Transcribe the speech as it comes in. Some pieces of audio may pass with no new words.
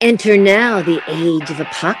Enter now the age of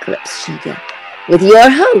apocalypse, Shiga, with your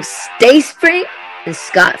hosts, Dayspring and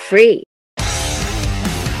Scott Free.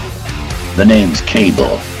 The name's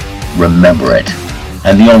Cable. Remember it.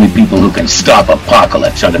 And the only people who can stop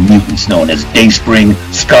Apocalypse are the mutants known as Dayspring,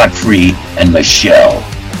 Scott Free, and Michelle.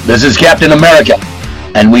 This is Captain America,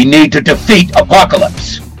 and we need to defeat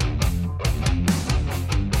Apocalypse.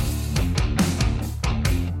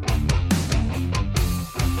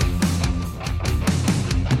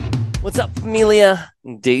 What's up, Amelia?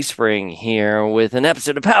 Dayspring here with an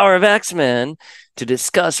episode of Power of X-Men to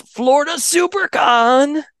discuss Florida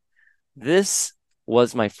Supercon. This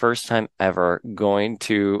was my first time ever going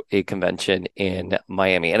to a convention in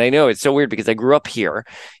Miami. And I know it's so weird because I grew up here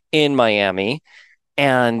in Miami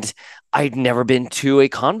and I'd never been to a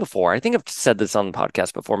con before. I think I've said this on the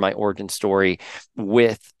podcast before, my origin story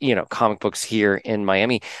with, comic books here in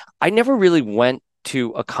Miami. I never really went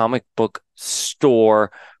to a comic book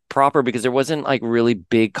store proper because there wasn't like really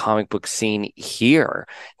big comic book scene here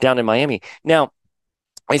down in Miami. Now,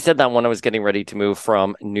 I said that when I was getting ready to move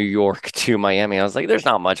from New York to Miami. I was like, there's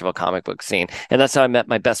not much of a comic book scene. And that's how I met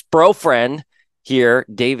my best bro friend here,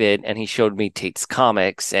 David, and he showed me Tate's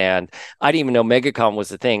Comics. And I didn't even know MegaCon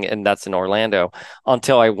was a thing, and that's in Orlando,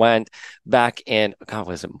 until I went back in, God,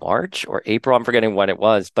 was it March or April? I'm forgetting when it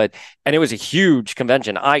was, and it was a huge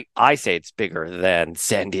convention. I say it's bigger than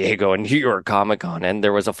San Diego and New York Comic Con, and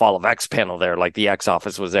there was a Fall of X panel there, like the X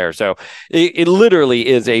office was there. So it literally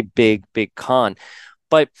is a big, big con.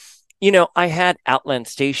 But I had Outland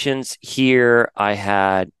Stations here. I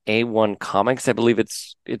had A1 Comics, I believe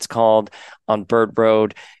it's called, on Bird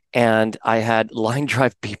Road. And I had Line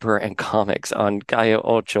Drive Beeper and Comics on Calle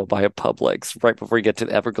Ocho by a Publix right before you get to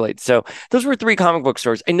the Everglades. So those were 3 comic book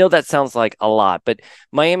stores. I know that sounds like a lot, but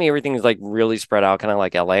Miami, everything is like really spread out, kind of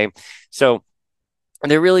like LA. So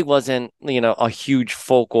there really wasn't, a huge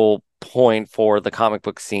focal point for the comic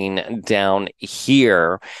book scene down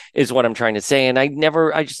here is what I'm trying to say. And I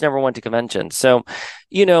just never went to conventions. So,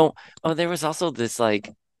 there was also this like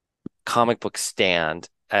comic book stand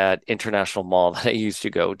at International Mall that I used to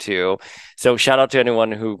go to. So shout out to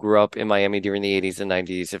anyone who grew up in Miami during the 80s and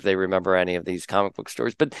 90s, if they remember any of these comic book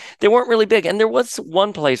stores, but they weren't really big. And there was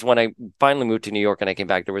one place when I finally moved to New York and I came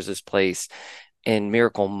back, there was this place in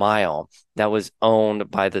Miracle Mile that was owned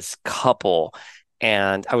by this couple.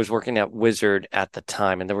 And I was working at Wizard at the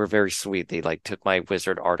time, and they were very sweet. They like took my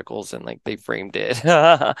Wizard articles and like they framed it.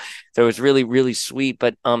 So it was really, really sweet.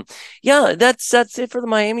 But yeah, that's it for the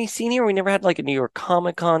Miami scene here. We never had like a New York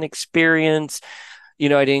Comic Con experience. I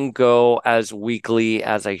didn't go as weekly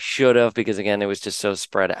as I should have because again, it was just so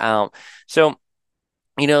spread out. So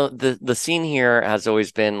the scene here has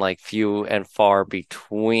always been like few and far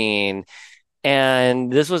between.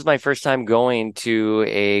 And this was my first time going to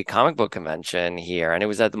a comic book convention here, and it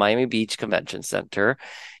was at the Miami Beach Convention Center.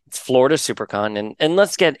 It's Florida Supercon, and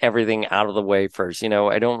let's get everything out of the way first.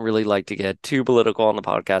 I don't really like to get too political on the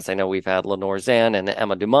podcast. I know we've had Lenore Zan and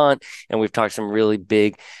Emma Dumont, and we've talked some really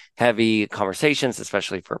big, heavy conversations,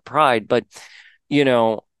 especially for Pride. But,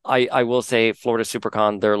 I will say Florida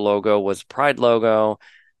Supercon, their logo was Pride logo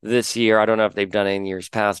this year. I don't know if they've done it in years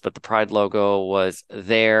past, but the Pride logo was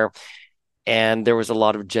there. And there was a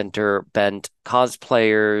lot of gender bent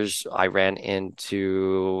cosplayers. I ran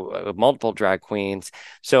into multiple drag queens.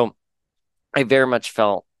 So I very much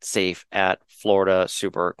felt safe at Florida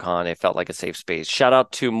Supercon. It felt like a safe space. Shout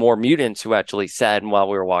out to More Mutants, who actually said while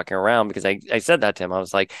we were walking around, because I said that to him, I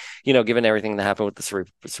was like, given everything that happened with the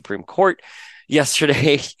Supreme Court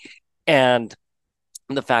yesterday and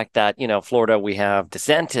the fact that, Florida, we have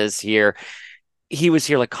DeSantis here. He was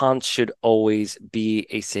here like cons should always be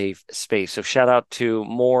a safe space. So shout out to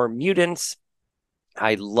More Mutants.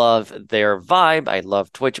 I love their vibe. I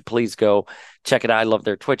love Twitch. Please go check it out. I love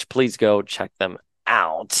their Twitch. Please go check them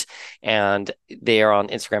out. And they are on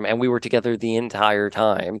Instagram. And we were together the entire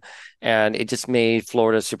time. And it just made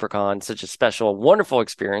Florida Supercon such a special, wonderful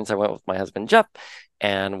experience. I went with my husband, Jeff,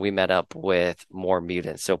 and we met up with More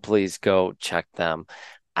Mutants. So please go check them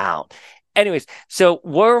out. Anyways, so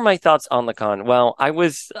what were my thoughts on the con? Well, I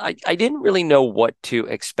didn't really know what to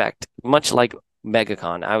expect, much like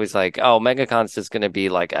MegaCon. I was like, oh, MegaCon's just going to be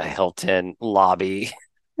like a Hilton lobby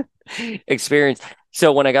experience.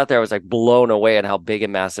 So when I got there, I was like blown away at how big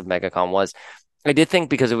and massive MegaCon was. I did think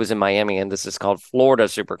because it was in Miami and this is called Florida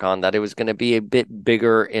Supercon that it was going to be a bit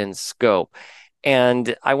bigger in scope.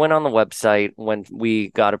 And I went on the website when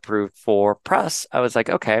we got approved for press. I was like,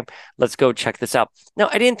 okay, let's go check this out. Now,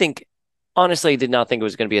 I didn't think honestly did not think it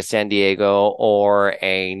was going to be a San Diego or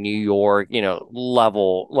a New York,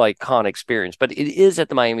 level like con experience, but it is at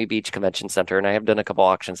the Miami Beach Convention Center, and I have done a couple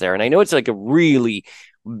auctions there, and I know it's like a really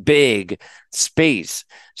big space.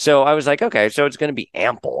 So I was like, okay, so it's going to be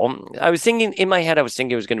ample. I was thinking in my head, I was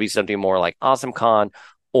thinking it was going to be something more like Awesome Con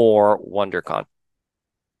or WonderCon.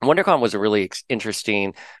 WonderCon was a really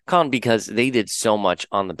interesting con because they did so much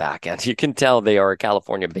on the back end. You can tell they are a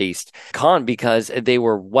California-based con because they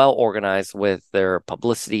were well organized with their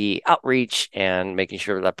publicity outreach and making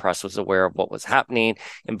sure that press was aware of what was happening,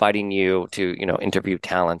 inviting you to, interview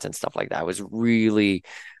talent and stuff like that. I was really,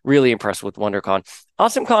 really impressed with WonderCon.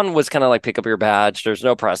 AwesomeCon was kind of like pick up your badge. There's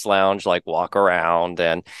no press lounge, like walk around.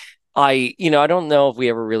 And I don't know if we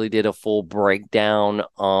ever really did a full breakdown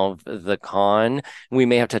of the con. We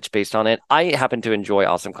may have touched base on it. I happen to enjoy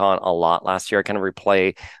Awesome Con a lot last year. I kind of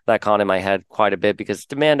replay that con in my head quite a bit because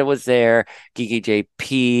Demanda was there, Geeky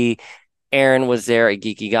JP, Aaron was there, a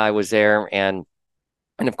geeky guy was there, and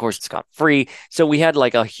of course, Scott Free. So we had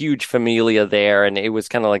like a huge familia there, and it was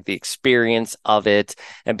kind of like the experience of it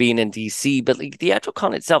and being in DC. But like the actual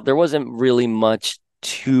con itself, there wasn't really much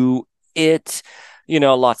to it.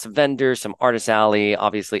 Lots of vendors, some artist alley,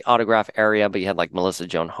 obviously autograph area, but you had like Melissa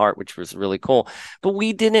Joan Hart, which was really cool. But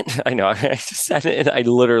we didn't, I know, I just said it, I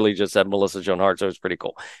literally just said Melissa Joan Hart, so it was pretty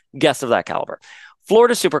cool. Guests of that caliber.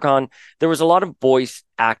 Florida Supercon, there was a lot of voice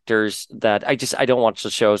actors that I don't watch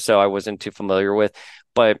the show, so I wasn't too familiar with.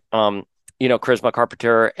 But Charisma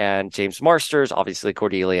Carpenter and James Marsters, obviously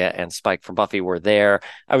Cordelia and Spike from Buffy were there.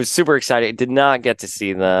 I was super excited. Did not get to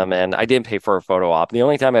see them, and I didn't pay for a photo op. The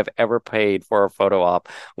only time I've ever paid for a photo op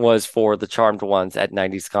was for the Charmed Ones at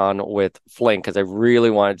 90s Con with Flink, because I really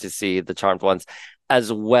wanted to see the Charmed Ones,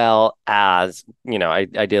 as well as, I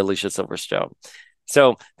did Alicia Silverstone.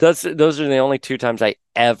 So those are the only two times I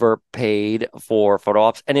ever paid for photo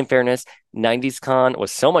ops. And in fairness, 90s Con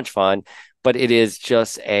was so much fun, but it is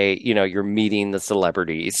just you're meeting the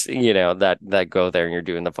celebrities, that go there and you're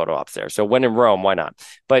doing the photo ops there. So when in Rome, why not?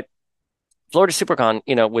 But Florida Supercon,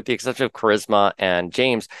 with the exception of Charisma and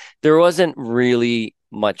James, there wasn't really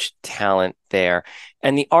much talent there.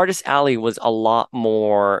 And the artist alley was a lot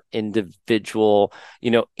more individual,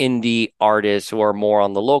 indie artists who are more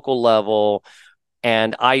on the local level.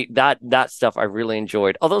 And that stuff I really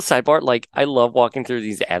enjoyed. Although sidebar, like I love walking through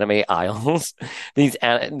these anime aisles, these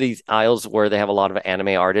aisles where they have a lot of anime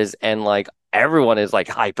artists, and like everyone is like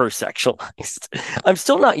hypersexualized. I'm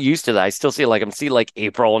still not used to that. I still see like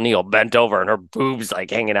April O'Neil bent over and her boobs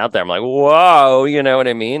like hanging out there. I'm like, whoa, you know what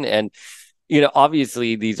I mean? And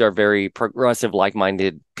obviously these are very progressive,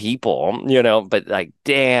 like-minded people, but like,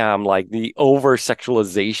 damn, like the over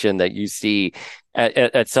sexualization that you see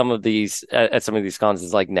at some of these cons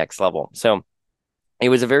is like next level. So it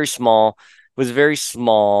was a very small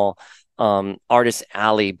artist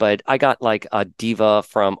alley, but I got like a Diva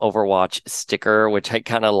from Overwatch sticker, which I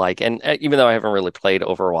kind of like. And even though I haven't really played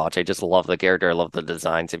Overwatch, I just love the character. I love the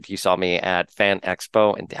designs. If you saw me at Fan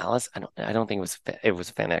Expo in Dallas, I don't think it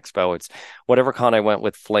was Fan Expo. It's whatever con I went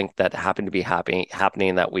with Flink that happened to be happening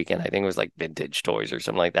that weekend. I think it was like Vintage Toys or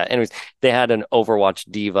something like that. Anyways, they had an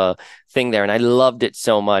Overwatch Diva thing there, and I loved it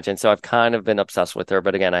so much. And so I've kind of been obsessed with her.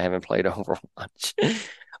 But again, I haven't played Overwatch.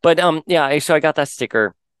 But yeah, so I got that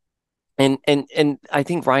sticker. And I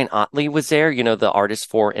think Ryan Otley was there, the artist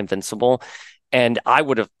for Invincible. And I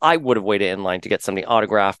would have waited in line to get something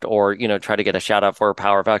autographed or, try to get a shout out for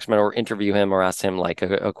Power of X-Men or interview him or ask him like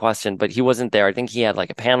a question, but he wasn't there. I think he had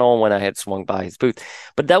like a panel when I had swung by his booth.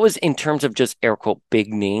 But that was in terms of just air quote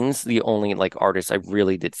big names, the only like artists I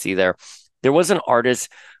really did see there. There was an artist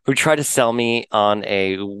who tried to sell me on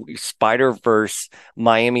a Spider-Verse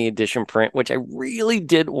Miami edition print, which I really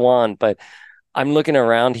did want, but I'm looking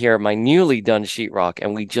around here, my newly done sheetrock,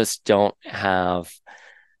 and we just don't have,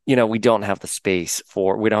 we don't have the space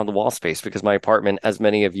we don't have the wall space because my apartment, as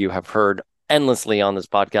many of you have heard endlessly on this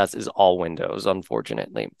podcast, is all windows,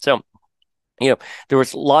 unfortunately. So, there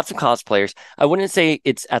was lots of cosplayers. I wouldn't say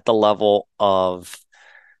it's at the level of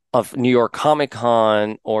New York Comic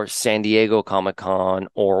Con or San Diego Comic Con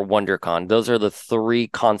or WonderCon. Those are the three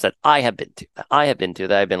cons that I have been to.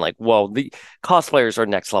 That I've been like, whoa, the cosplayers are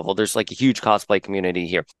next level. There's like a huge cosplay community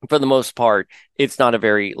here. For the most part, it's not a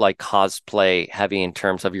very like cosplay heavy in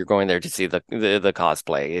terms of you're going there to see the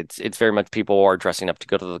cosplay. It's very much people are dressing up to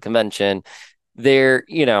go to the convention. There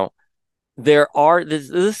are this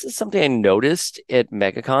is something I noticed at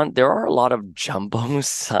MegaCon. There are a lot of jumbo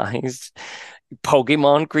sized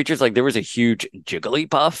Pokemon creatures. Like there was a huge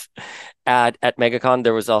Jigglypuff at MegaCon.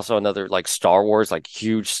 There was also another like Star Wars, like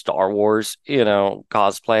huge Star Wars,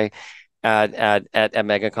 cosplay at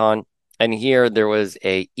MegaCon. And here there was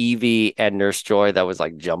a Eevee and Nurse Joy that was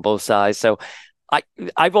like jumbo size. So I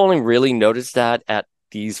I've only really noticed that at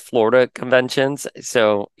these Florida conventions.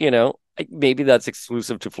 So, maybe that's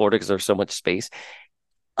exclusive to Florida because there's so much space.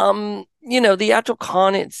 The actual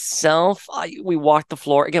con itself, we walked the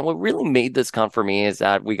floor. Again, what really made this con for me is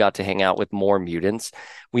that we got to hang out with more mutants.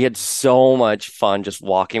 We had so much fun just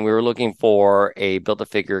walking. We were looking for a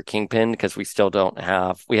Build-A-Figure Kingpin because we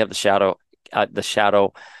have the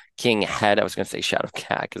Shadow King head. I was going to say Shadow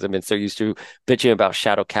Cat because I've been so used to bitching about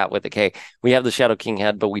Shadow Cat with a K. We have the Shadow King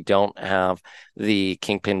head, but we don't have the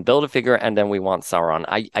Kingpin Build-A-Figure, and then we want Sauron.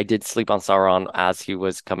 I did sleep on Sauron as he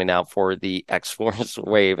was coming out for the X-Force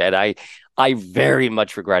wave, and I very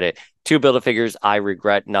much regret it. Two Build-A-Figures I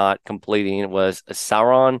regret not completing was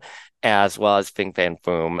Sauron as well as Fin Fan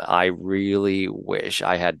Foom. I really wish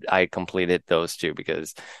I completed those two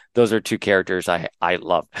because those are two characters I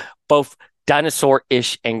love. Both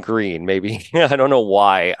dinosaur-ish and green, maybe. I don't know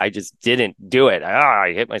why. I just didn't do it.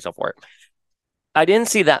 I hit myself for it. I didn't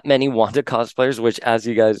see that many Wanda cosplayers, which, as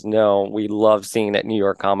you guys know, we love seeing at New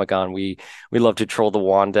York Comic Con. We love to troll the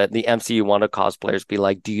MCU Wanda cosplayers, be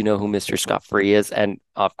like, "Do you know who Mr. Scott Free is?" And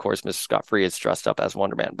of course, Mr. Scott Free is dressed up as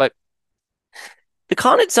Wonder Man. But the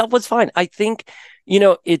con itself was fine. I think,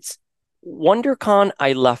 it's WonderCon.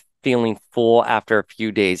 I left feeling full after a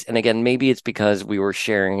few days. And again, maybe it's because we were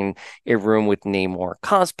sharing a room with Namor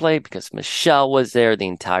Cosplay because Michelle was there. The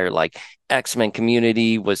entire X-Men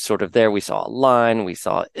community was sort of there. We saw a line, we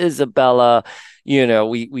saw Isabella,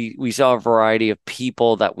 we saw a variety of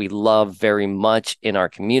people that we love very much in our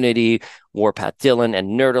community. Warpath Dylan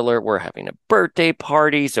and Nerd Alert were having a birthday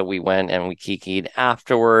party. So we went and we kikied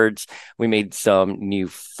afterwards. We made some new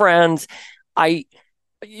friends. So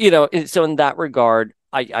in that regard,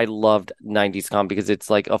 I loved 90s Con because it's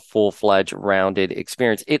like a full-fledged rounded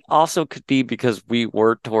experience. It also could be because we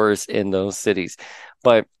were tourists in those cities.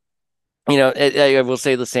 But I will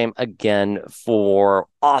say the same again for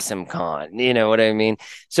Awesome Con. You know what I mean?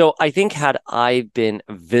 So I think had I been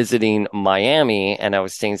visiting Miami and I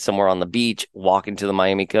was staying somewhere on the beach, walking to the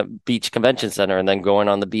Miami Beach Convention Center and then going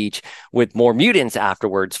on the beach with more mutants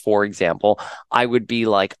afterwards, for example, I would be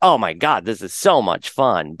like, oh my God, this is so much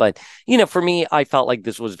fun. But, for me, I felt like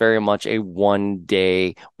this was very much a one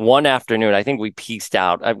day, one afternoon. I think we pieced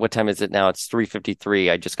out. What time is it now? It's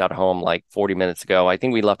 3:53. I just got home like 40 minutes ago. I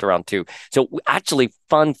think we left around 2. So actually,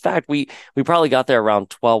 fun fact, we probably got there around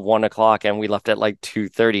 12, 1 o'clock, and we left at like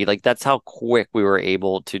 2:30. Like that's how quick we were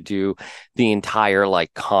able to do the entire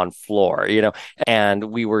con floor, and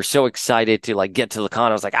we were so excited to get to the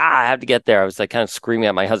con. I was like, I have to get there. I was like kind of screaming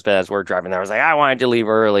at my husband as we're driving there. I was like, I wanted to leave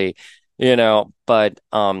early, but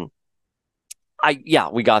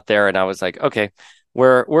we got there and I was like, okay,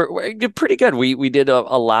 we're pretty good. We did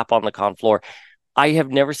a lap on the con floor. I have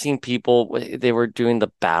never seen people, they were doing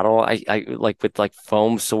the battle, I with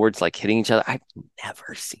foam swords, hitting each other. I've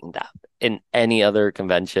never seen that in any other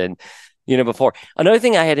convention, before. Another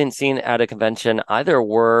thing I hadn't seen at a convention either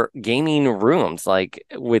were gaming rooms,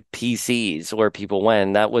 with PCs where people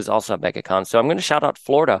went. That was also at MegaCon. So I'm going to shout out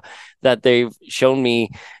Florida that they've shown me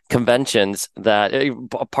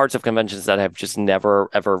parts of conventions that have just never,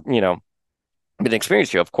 ever, been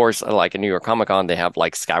experienced to. Of course, like in New York Comic Con, they have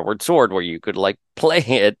Skyward Sword where you could play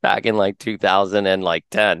it back in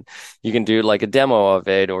 2010. You can do a demo of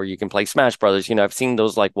it, or you can play Smash Brothers. I've seen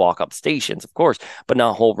those walk up stations, of course, but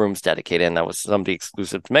not whole rooms dedicated. And that was something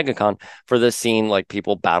exclusive to MegaCon. For this scene,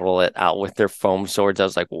 people battle it out with their foam swords. I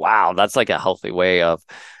was like, wow, that's a healthy way of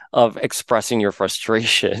expressing your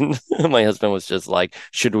frustration. My husband was just like,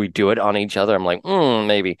 should we do it on each other? I'm like,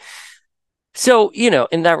 maybe. So,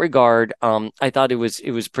 in that regard, I thought it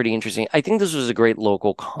was pretty interesting. I think this was a great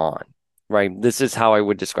local con, right? This is how I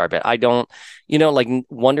would describe it. I don't,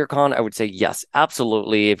 WonderCon, I would say, yes,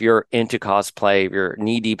 absolutely. If you're into cosplay, if you're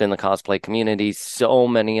knee deep in the cosplay community, so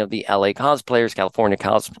many of the LA cosplayers, California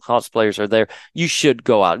cosplayers are there. You should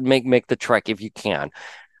go out and make the trek if you can.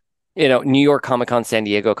 New York Comic Con, San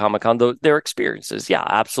Diego Comic Con, they're experiences. Yeah,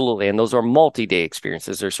 absolutely. And those are multi-day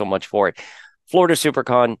experiences. There's so much for it. Florida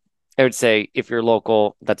Supercon, I would say if you're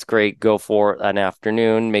local, that's great. Go for an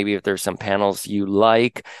afternoon. Maybe if there's some panels you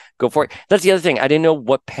like, go for it. That's the other thing. I didn't know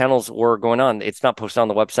what panels were going on. It's not posted on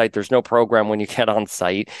the website. There's no program when you get on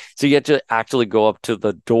site. So you have to actually go up to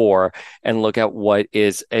the door and look at what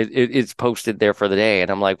is posted there for the day. And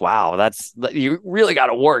I'm like, wow, you really got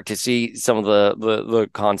to work to see some of the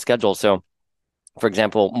con schedule. So, for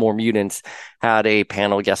example, More Mutants had a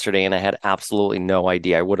panel yesterday, and I had absolutely no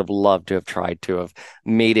idea. I would have loved to have tried to have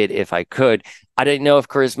made it if I could. I didn't know if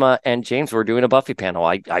Charisma and James were doing a Buffy panel.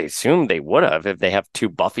 I assume they would have if they have 2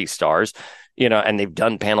 Buffy stars. and they've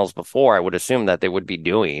done panels before. I would assume that they would be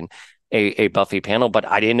doing a Buffy panel, but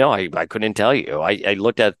I didn't know. I couldn't tell you. I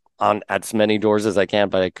looked at as many doors as I can,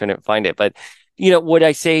 but I couldn't find it. But would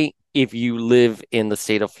I say if you live in the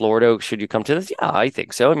state of Florida, should you come to this? Yeah, I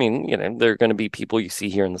think so. I mean, there are going to be people you see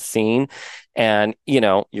here in the scene, and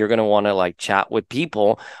you're going to want to like chat with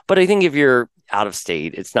people. But I think if you're out of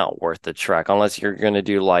state, it's not worth the trek unless you're going to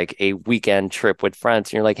do like a weekend trip with friends.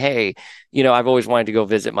 And you're like, hey, I've always wanted to go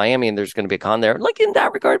visit Miami, and there's going to be a con there. Like in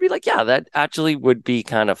that regard, be like, yeah, that actually would be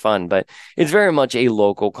kind of fun. But it's very much a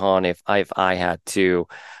local con. If I had to,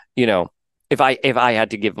 you know, if I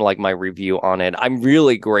had to give like my review on it, I'm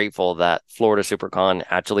really grateful that Florida Supercon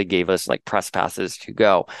actually gave us like press passes to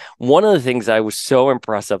go. One of the things I was so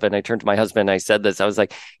impressed of, and I turned to my husband and I said this, I was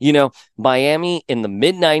like, Miami in the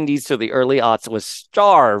mid 90s to the early aughts was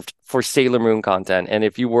starved for Sailor Moon content. And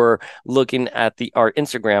if you were looking at our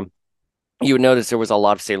Instagram, you would notice there was a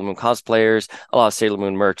lot of Sailor Moon cosplayers, a lot of Sailor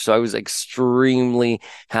Moon merch. So I was extremely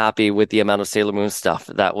happy with the amount of Sailor Moon stuff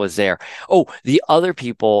that was there. Oh, the other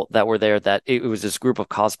people that were there, that it was this group of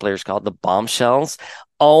cosplayers called the Bombshells.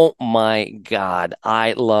 Oh my God,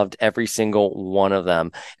 I loved every single one of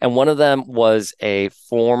them. And one of them was a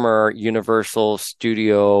former Universal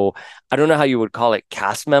Studio, I don't know how you would call it,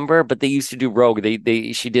 cast member, but they used to do Rogue.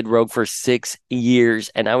 She did Rogue for 6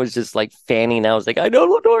 years, and I was just like fanning. I was like, I know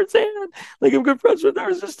Lenore Sand. Like, I'm good friends with her. I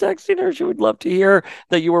was just texting her. She would love to hear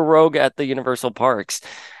that you were Rogue at the Universal Parks.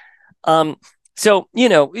 So,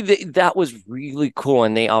 that was really cool.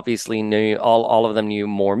 And they obviously knew, all of them knew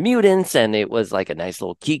more mutants, and it was like a nice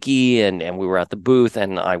little kiki. And we were at the booth,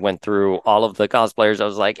 and I went through all of the cosplayers. I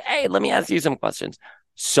was like, hey, let me ask you some questions.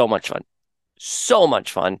 So much fun. So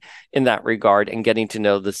much fun in that regard, and getting to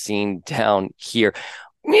know the scene down here.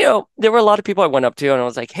 There were a lot of people I went up to, and I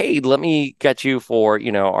was like, hey, let me get you for,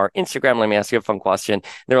 our Instagram. Let me ask you a fun question. And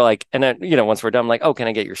they were like, and then, once we're done, I'm like, oh, can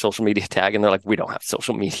I get your social media tag? And they're like, we don't have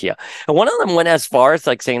social media. And one of them went as far as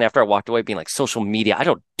like saying, after I walked away, being like, social media, I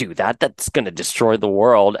don't do that. That's going to destroy the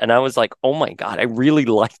world. And I was like, oh my God, I really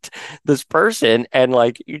liked this person. And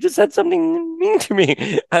like, you just said something mean to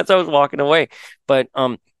me as I was walking away. But,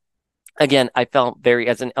 again, I felt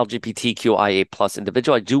as an LGBTQIA plus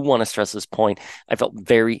individual, I do want to stress this point. I felt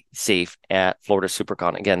very safe at Florida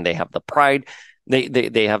Supercon. Again, they have the Pride.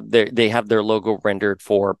 They have their logo rendered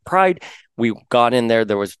for Pride. We got in there.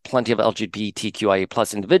 There was plenty of LGBTQIA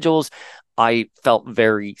plus individuals. I felt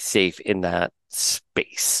very safe in that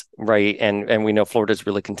space, right? And we know Florida is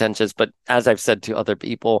really contentious, but as I've said to other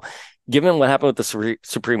people, given what happened with the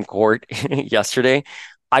Supreme Court yesterday,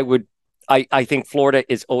 I think Florida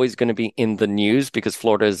is always going to be in the news because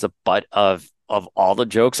Florida is the butt of all the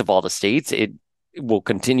jokes of all the states. It will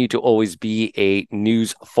continue to always be a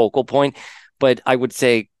news focal point. But I would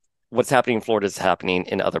say what's happening in Florida is happening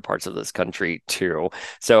in other parts of this country too.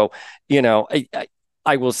 So,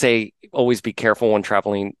 I will say always be careful when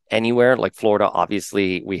traveling anywhere. Like Florida,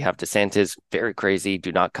 obviously, we have DeSantis, very crazy.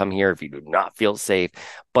 Do not come here if you do not feel safe.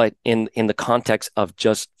 But in the context of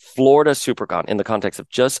just Florida Supercon,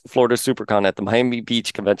 at the Miami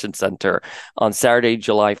Beach Convention Center on Saturday,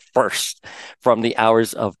 July 1st, from the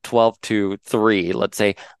hours of 12 to 3, let's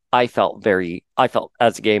say, I felt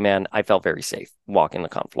as a gay man, I felt very safe walking the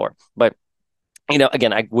con floor. But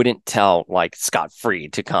again, I wouldn't tell like Scott Free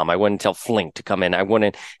to come. I wouldn't tell Flink to come in. I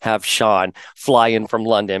wouldn't have Sean fly in from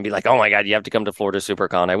London and be like, oh my God, you have to come to Florida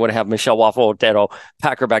Supercon. I wouldn't have Michelle Waffle Otero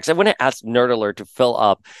pack her bags. I wouldn't ask Nerd Alert to fill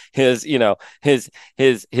up his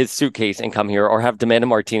suitcase and come here, or have Demanda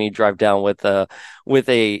Martini drive down with the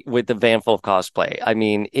van full of cosplay. I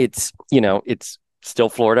mean, it's still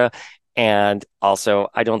Florida. And also,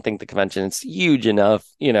 I don't think the convention is huge enough,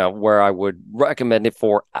 where I would recommend it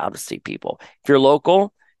for out-of-state people. If you're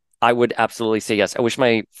local, I would absolutely say yes. I wish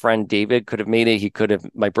my friend David could have made it.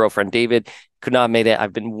 My bro friend David could not have made it.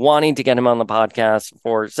 I've been wanting to get him on the podcast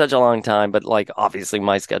for such a long time, but like, obviously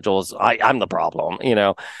my I'm the problem,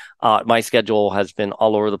 my schedule has been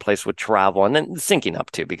all over the place with travel, and then syncing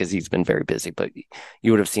up too, because he's been very busy. But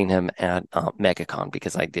you would have seen him at MegaCon,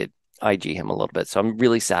 because I did IG him a little bit. So I'm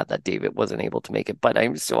really sad that David wasn't able to make it, but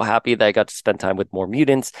I'm so happy that I got to spend time with more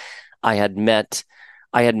mutants. I had met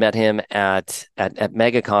him at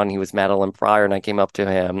MegaCon. He was Madeline Pryor, and I came up to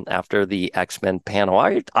him after the X-Men panel.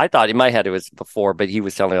 I thought in my head it was before, but he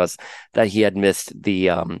was telling us that he had missed the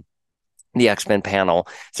X-Men panel.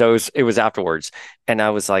 So it was afterwards. And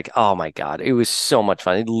I was like, oh my God, it was so much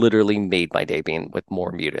fun. It literally made my day being with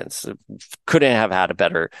more mutants. Couldn't have had a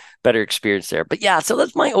better experience there. But yeah, so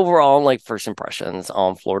that's my overall like first impressions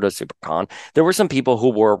on Florida SuperCon. There were some people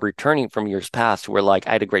who were returning from years past who were like,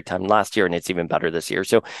 I had a great time last year and it's even better this year.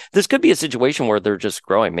 So this could be a situation where they're just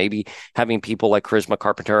growing. Maybe having people like Charisma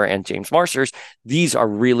Carpenter and James Marsters, these are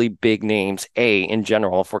really big names, A, in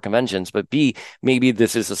general for conventions, but B, maybe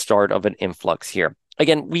this is the start of an influx here.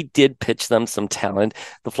 Again, we did pitch them some talent.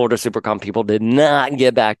 The Florida SuperCon people did not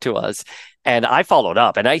get back to us. And I followed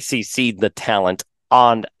up and I CC'd the talent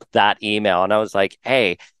on that email. And I was like,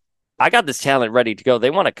 hey, I got this talent ready to go. They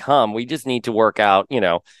want to come. We just need to work out,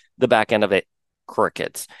 the back end of it.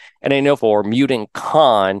 Crickets. And I know for Mutant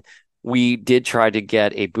Con, we did try to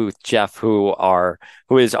get a booth. Jeff, who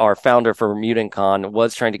is our founder for Mutant Con,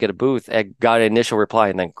 was trying to get a booth and got an initial reply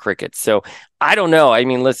and then crickets. So I don't know. I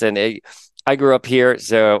mean, listen, I grew up here,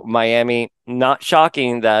 so Miami, not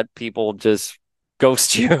shocking that people just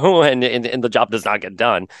ghost you and the job does not get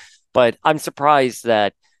done. But I'm surprised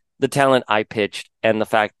that the talent I pitched and the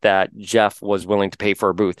fact that Jeff was willing to pay for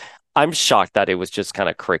a booth, I'm shocked that it was just kind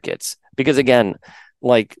of crickets. Because again,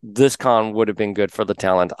 like this con would have been good for the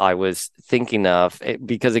talent I was thinking of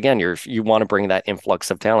because again, you want to bring that influx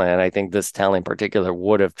of talent. And I think this talent in particular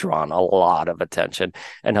would have drawn a lot of attention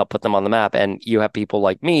and helped put them on the map. And you have people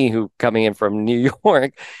like me who coming in from New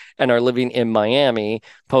York and are living in Miami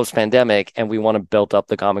post-pandemic, and we want to build up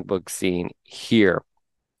the comic book scene here.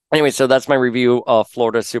 Anyway, so that's my review of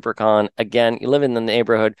Florida SuperCon. Again, you live in the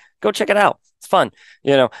neighborhood, go check it out. It's fun.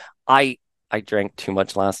 I drank too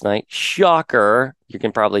much last night. Shocker. You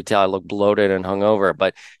can probably tell I look bloated and hungover,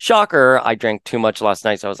 but shocker, I drank too much last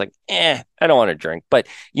night. So I was like, I don't want to drink. But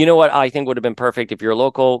you know what I think would have been perfect? If you're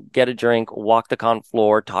local, get a drink, walk the con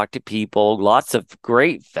floor, talk to people, lots of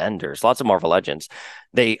great vendors, lots of Marvel Legends.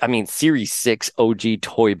 Series 6 OG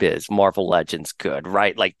Toy Biz, Marvel Legends, good,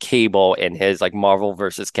 right? Like Cable and his like Marvel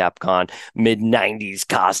versus Capcom mid-90s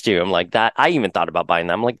costume like that. I even thought about buying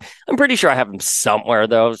them. Like, I'm pretty sure I have them somewhere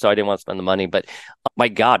though, so I didn't want to spend the money. But my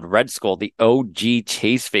God, Red Skull, the OG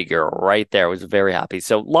Chase figure right there, was very happy.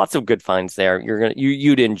 So lots of good finds there.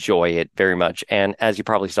 You'd enjoy it very much. And as you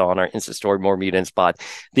probably saw on our Insta story, More Mutants bought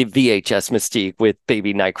the VHS Mystique with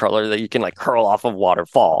Baby Nightcrawler that you can like curl off of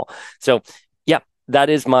waterfall. So yeah, that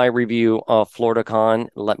is my review of Florida Con.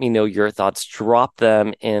 Let me know your thoughts. Drop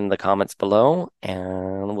them in the comments below,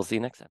 and we'll see you next time.